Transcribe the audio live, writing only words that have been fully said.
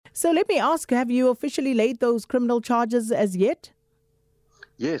So let me ask, have you officially laid those criminal charges as yet?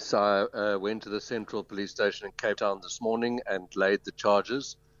 Yes, I went to the Central Police Station in Cape Town this morning and laid the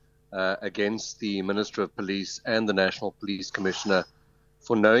charges against the Minister of Police and the National Police Commissioner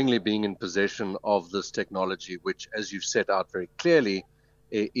for knowingly being in possession of this technology, which, as you've set out very clearly,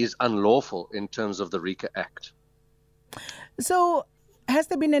 is unlawful in terms of the RICA Act. So has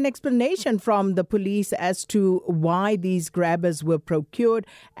there been an explanation from the police as to why these grabbers were procured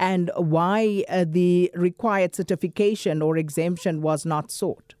and why the required certification or exemption was not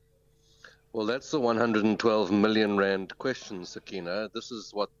sought? Well, that's the 112 million rand question, Sakina. This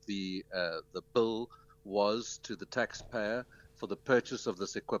is what the bill was to the taxpayer for the purchase of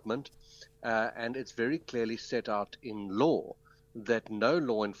this equipment, and it's very clearly set out in law that no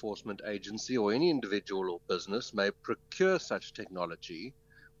law enforcement agency or any individual or business may procure such technology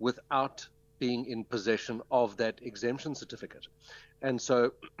without being in possession of that exemption certificate. And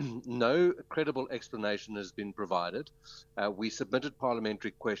so no credible explanation has been provided. We submitted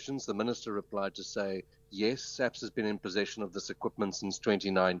parliamentary questions. The minister replied to say, yes, SAPS has been in possession of this equipment since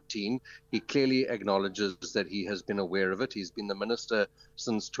 2019. He clearly acknowledges that he has been aware of it. He's been the minister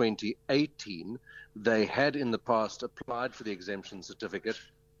since 2018. They had in the past applied for the exemption certificate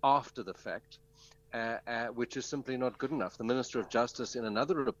after the fact, which is simply not good enough. The Minister of Justice, in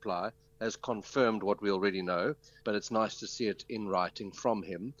another reply, has confirmed what we already know, but it's nice to see it in writing from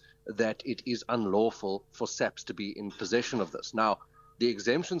him, that it is unlawful for SAPS to be in possession of this. Now, the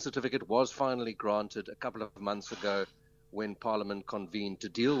exemption certificate was finally granted a couple of months ago when Parliament convened to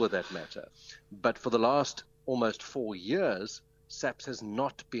deal with that matter. But for the last almost 4 years, SAPS has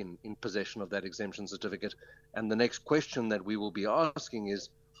not been in possession of that exemption certificate. And the next question that we will be asking is,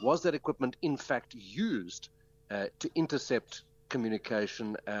 was that equipment in fact used to intercept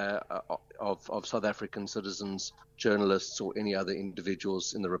communication of South African citizens, journalists, or any other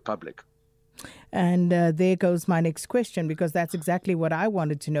individuals in the Republic? And there goes my next question, because that's exactly what I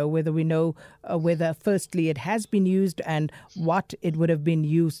wanted to know, whether we know whether, firstly, it has been used and what it would have been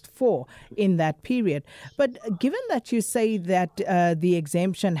used for in that period. But given that you say that the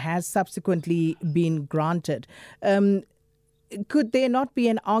exemption has subsequently been granted, could there not be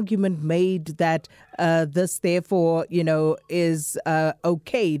an argument made that this, therefore, is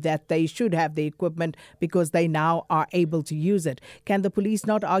okay, that they should have the equipment because they now are able to use it? Can the police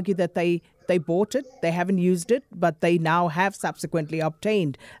not argue that they bought it, they haven't used it, but they now have subsequently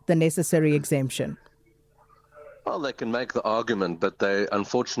obtained the necessary exemption? Well, they can make the argument, but they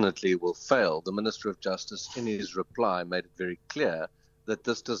unfortunately will fail. The Minister of Justice, in his reply, made it very clear that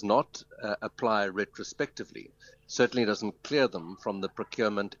this does not apply retrospectively. Certainly doesn't clear them from the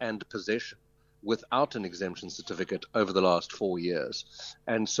procurement and possession without an exemption certificate over the last 4 years.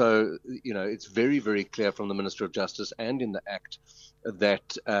 And so, it's very, very clear from the Minister of Justice and in the Act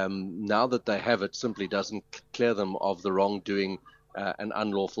that now that they have it, simply doesn't clear them of the wrongdoing and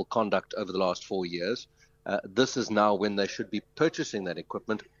unlawful conduct over the last 4 years. This is now when they should be purchasing that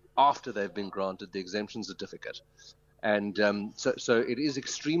equipment after they've been granted the exemption certificate. And so it is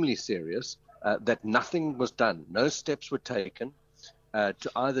extremely serious that nothing was done. No steps were taken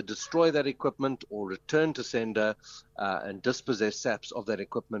to either destroy that equipment or return to sender and dispossess SAPS of that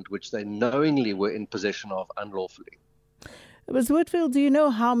equipment, which they knowingly were in possession of unlawfully. Ms. Whitfield, do you know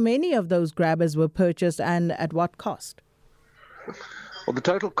how many of those grabbers were purchased and at what cost? Well, the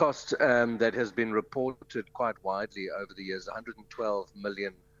total cost that has been reported quite widely over the years, 112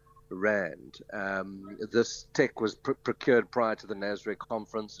 million rand. This tech was procured prior to the Nasrec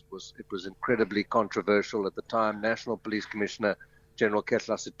conference. It was incredibly controversial at the time. National Police Commissioner General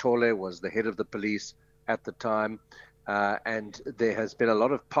Ketla Sitole was the head of the police at the time, and there has been a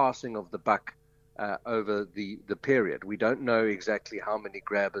lot of passing of the buck over the period. We don't know exactly how many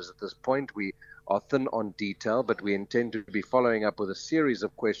grabbers at this point. We are thin on detail, but we intend to be following up with a series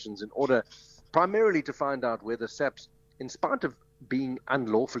of questions in order primarily to find out whether SAPS, in spite of being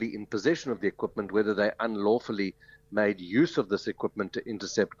unlawfully in possession of the equipment, whether they unlawfully made use of this equipment to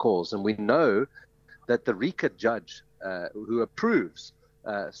intercept calls. And we know that the RICA judge who approves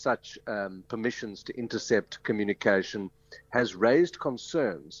such permissions to intercept communication has raised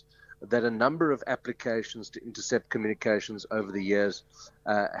concerns that a number of applications to intercept communications over the years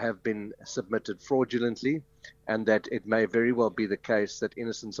have been submitted fraudulently, and that it may very well be the case that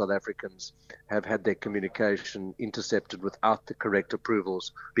innocent South Africans have had their communication intercepted without the correct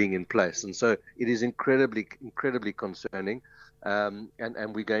approvals being in place. And so it is incredibly, incredibly concerning, and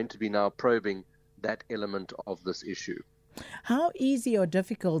we're going to be now probing that element of this issue. How easy or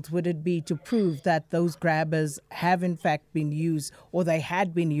difficult would it be to prove that those grabbers have in fact been used, or they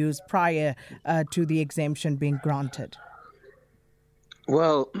had been used prior to the exemption being granted?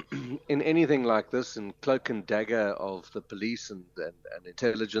 Well, in anything like this, in cloak and dagger of the police and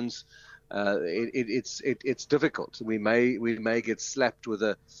intelligence, it's difficult. We may get slapped with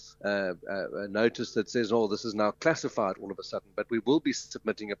a notice that says, "Oh, this is now classified," all of a sudden. But we will be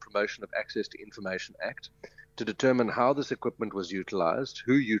submitting a Promotion of Access to Information Act to determine how this equipment was utilized,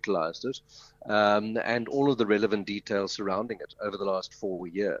 who utilized it, and all of the relevant details surrounding it over the last 4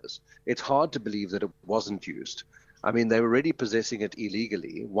 years. It's hard to believe that it wasn't used. I mean, they were already possessing it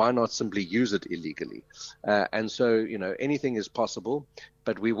illegally. Why not simply use it illegally? And so, anything is possible,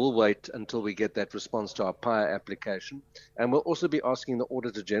 but we will wait until we get that response to our PIA application. And we'll also be asking the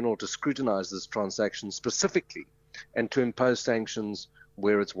Auditor General to scrutinize this transaction specifically and to impose sanctions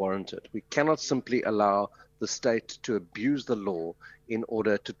where it's warranted. We cannot simply allow the state to abuse the law in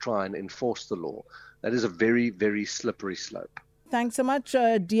order to try and enforce the law. That is a very, very slippery slope. Thanks so much,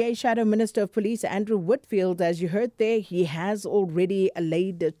 DA Shadow Minister of Police Andrew Whitfield. As you heard there, he has already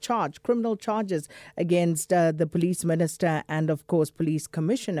laid a criminal charges against the police minister and, of course, police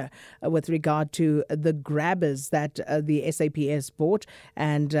commissioner with regard to the grabbers that the SAPS bought.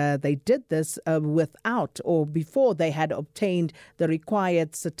 And they did this without or before they had obtained the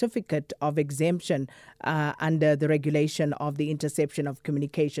required certificate of exemption under the regulation of the Interception of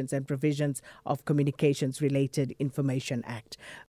Communications and Provisions of Communications Related Information Act.